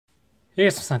Hey,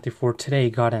 it's 94. Today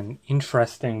got an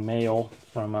interesting mail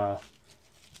from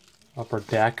Upper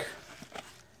Deck.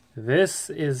 This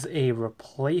is a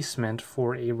replacement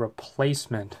for a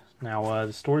replacement. Now,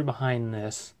 the story behind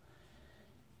this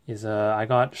is I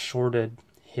got shorted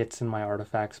hits in my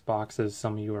artifacts boxes.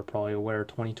 Some of you are probably aware.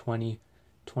 2020,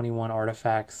 21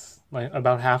 artifacts. Like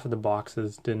about half of the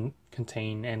boxes didn't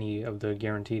contain any of the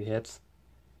guaranteed hits.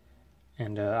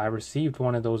 And I received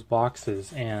one of those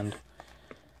boxes, and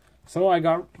so I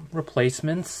got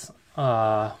replacements.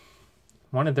 One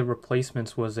of the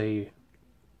replacements was a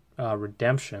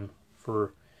redemption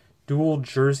for dual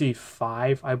jersey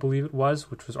 5, I believe it was,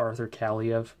 which was Arthur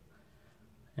Kaliev.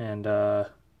 And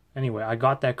anyway, I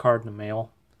got that card in the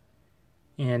mail,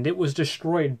 and it was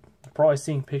destroyed. You're probably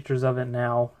seeing pictures of it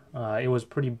now. It was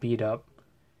pretty beat up.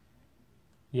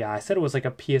 Yeah, I said it was like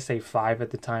a PSA 5 at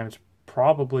the time. It's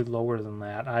probably lower than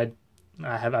that.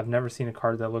 I've never seen a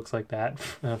card that looks like that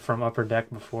from Upper Deck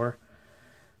before.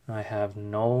 I have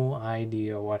no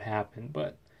idea what happened,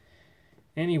 but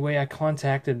anyway, I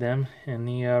contacted them, and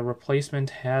the replacement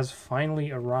has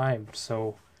finally arrived.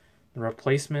 So the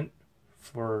replacement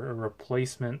for a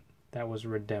replacement that was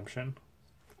redemption.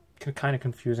 Kind of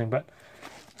confusing, but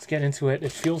let's get into it.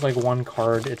 It feels like one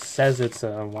card. It says it's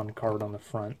one card on the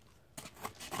front.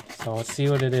 So let's see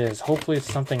what it is. Hopefully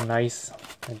it's something nice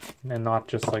and not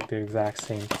just like the exact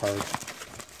same card.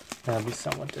 That'd be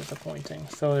somewhat disappointing.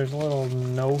 So there's a little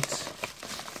note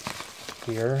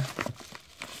here.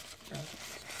 Get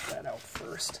that out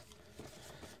first.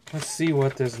 Let's see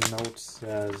what this note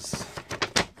says.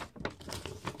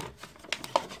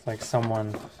 It's like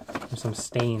some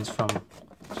stains from,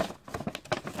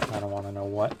 I don't want to know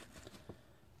what.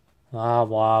 Blah,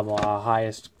 blah, blah.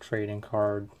 Highest trading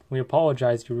card. We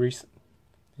apologize the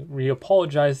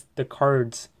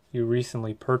cards you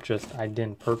recently purchased. I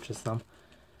didn't purchase them.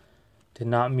 Did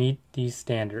not meet these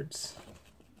standards.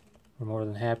 We're more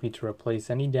than happy to replace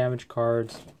any damaged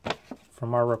cards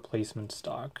from our replacement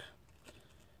stock.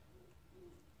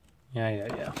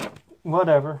 Yeah.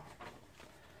 Whatever.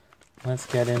 Let's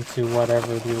get into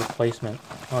whatever the replacement.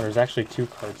 Oh, there's actually 2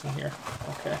 cards in here.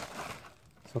 Okay.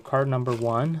 So card number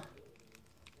 1.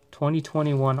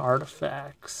 2021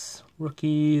 artifacts.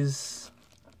 Rookies.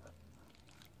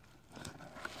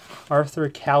 Arthur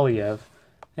Kaliev.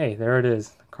 Hey, there it is.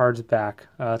 The card's back.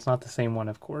 It's not the same one,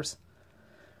 of course.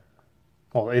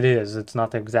 Well, it is. It's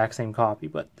not the exact same copy,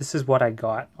 but this is what I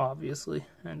got, obviously.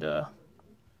 And,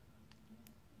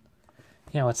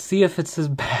 yeah, let's see if it's as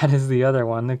bad as the other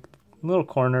one. The little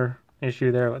corner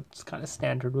issue there, it's kind of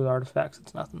standard with artifacts.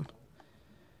 It's nothing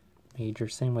major.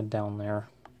 Same with down there.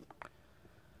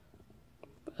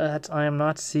 But I am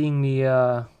not seeing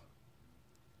the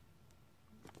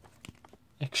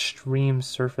extreme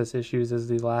surface issues as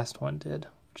the last one did,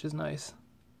 which is nice.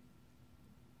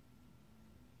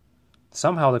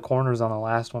 Somehow the corners on the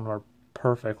last one were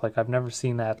perfect. Like, I've never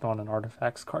seen that on an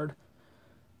artifacts card.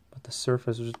 But the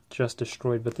surface was just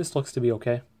destroyed. But this looks to be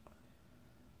okay.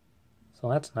 So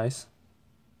that's nice.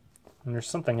 And there's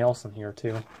something else in here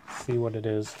too. Let's see what it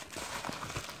is.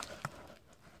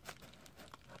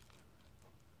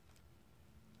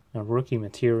 Now, rookie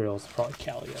materials, probably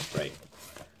Kaliev, right?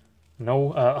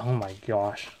 No, oh my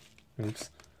gosh. Oops.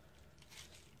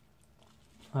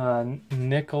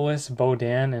 Nicholas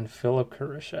Bodin and Philip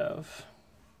Kurashev.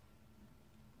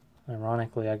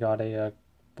 Ironically, I got a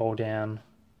Bodin,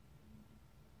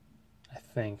 I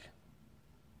think,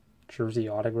 jersey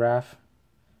autograph.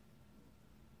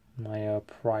 My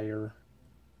prior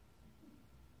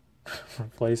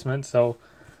replacement. So,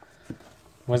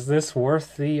 was this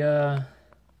worth the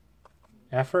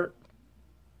effort?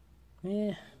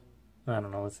 I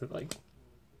don't know. Is it like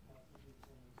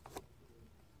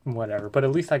whatever? But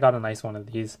at least I got a nice one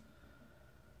of these.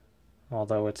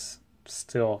 Although it's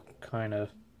still kind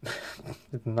of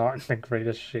not in the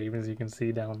greatest shape, as you can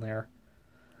see down there.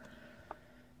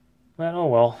 But oh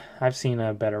well, I've seen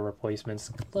better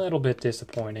replacements. A little bit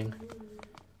disappointing,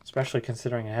 especially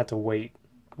considering I had to wait,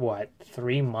 what,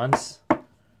 3 months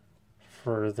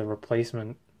for the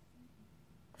replacement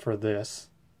for this,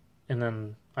 and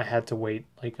then I had to wait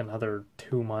like another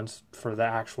 2 months for the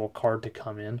actual card to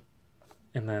come in,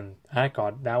 and then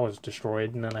that was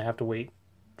destroyed, and then I have to wait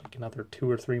like another 2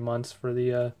 or 3 months for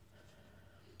the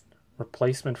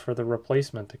replacement for the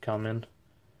replacement to come in,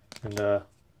 and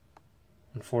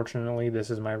unfortunately,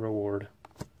 this is my reward.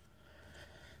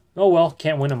 Oh well,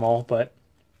 can't win them all, but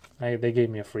they gave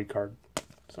me a free card,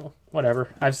 so whatever.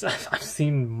 I've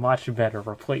seen much better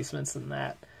replacements than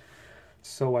that.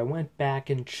 So I went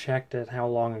back and checked at how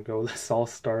long ago this all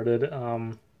started.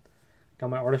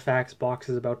 Got my artifacts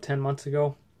boxes about 10 months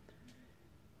ago.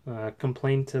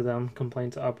 complained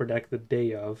to Upper Deck the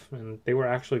day of, and they were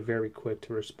actually very quick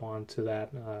to respond to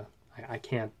that. I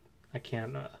can't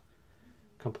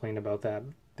complain about that.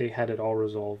 They had it all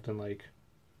resolved in like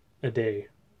a day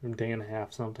and a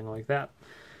half, something like that.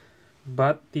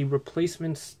 But the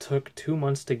replacements took 2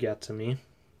 months to get to me,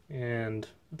 and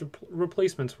the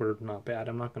replacements were not bad.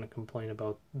 I'm not going to complain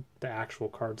about the actual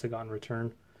cards I got in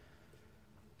return.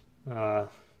 They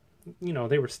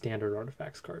were standard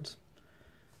Artifacts cards.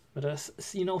 But,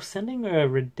 sending a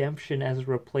redemption as a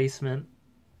replacement,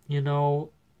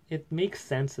 it makes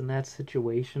sense in that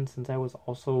situation, since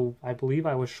I believe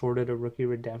I was shorted a rookie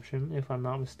redemption, if I'm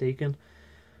not mistaken.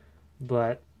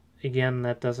 But, again,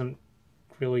 that doesn't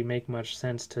really make much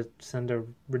sense to send a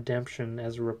redemption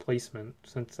as a replacement,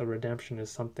 since a redemption is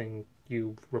something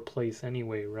you replace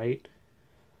anyway, right?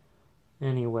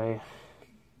 Anyway,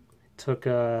 it took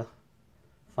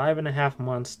 5.5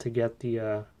 months to get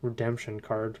the redemption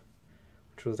card,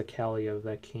 which was the Kaliyev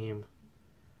that came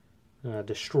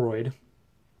destroyed.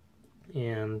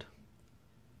 And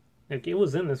it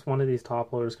was in one of these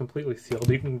top loaders, completely sealed.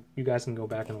 You guys can go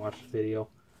back and watch the video.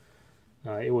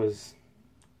 It was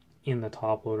in the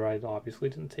top loader. I obviously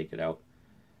didn't take it out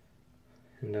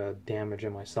and damage it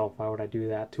myself. Why would I do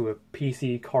that to a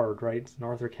PC card, right? It's an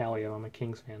Arthur Kaliyev. I'm a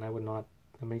Kings fan. I would not.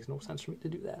 It makes no sense for me to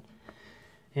do that.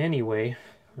 Anyway,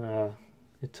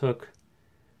 it took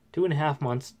 2.5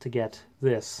 months to get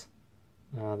this,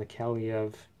 the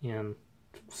Kaliyev, in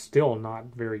still not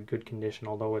very good condition,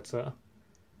 although it's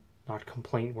not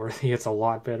complaint worthy. It's a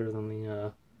lot better than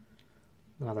the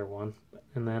other one.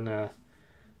 And then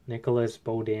Nicholas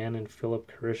Bodan and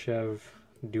Philip Khrushchev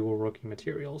dual rookie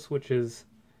materials,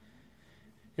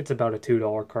 it's about a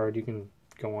 $2 card. You can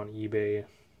go on eBay,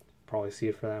 probably see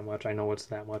it for that much. I know it's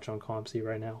that much on ComC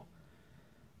right now.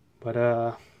 But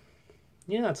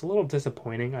yeah, it's a little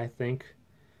disappointing, I think.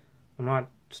 I'm not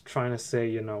trying to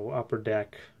say, Upper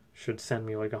Deck should send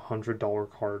me like $100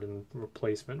 card in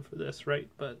replacement for this, right?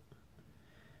 But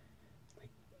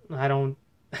I don't.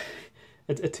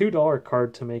 It's a $2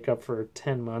 card to make up for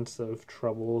 10 months of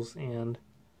troubles and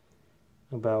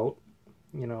about,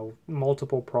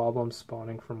 multiple problems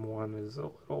spawning from one is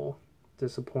a little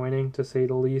disappointing, to say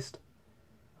the least.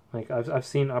 Like, I've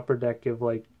seen Upper Deck give,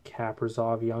 like,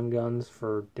 Kaprizov Young Guns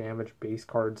for damaged base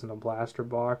cards in a blaster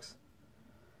box,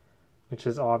 which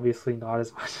is obviously not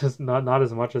as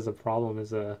much as a problem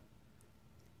as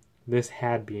this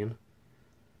had been.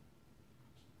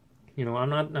 I'm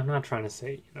not trying to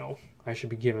say, I should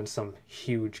be given some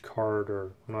huge card,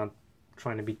 or I'm not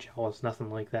trying to be jealous,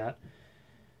 nothing like that.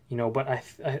 But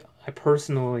I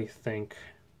personally think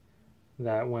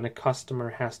that when a customer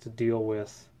has to deal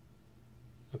with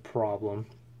a problem,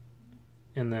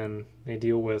 and then they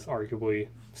deal with arguably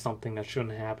something that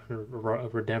shouldn't happen, a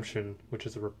redemption, which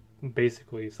is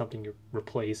basically something you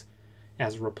replace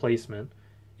as a replacement,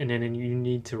 and then you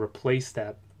need to replace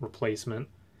that replacement.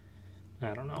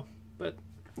 I don't know, but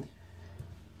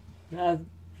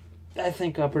I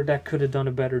think Upper Deck could have done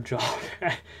a better job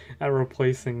at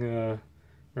replacing or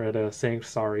at saying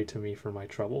sorry to me for my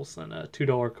troubles than a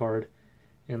 $2 card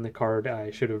and the card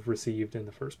I should have received in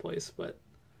the first place. But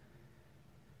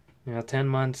 10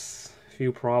 months,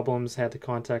 few problems, had to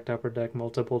contact Upper Deck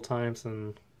multiple times,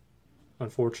 and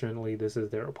unfortunately this is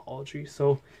their apology.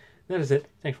 So that is it.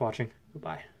 Thanks for watching.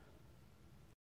 Goodbye.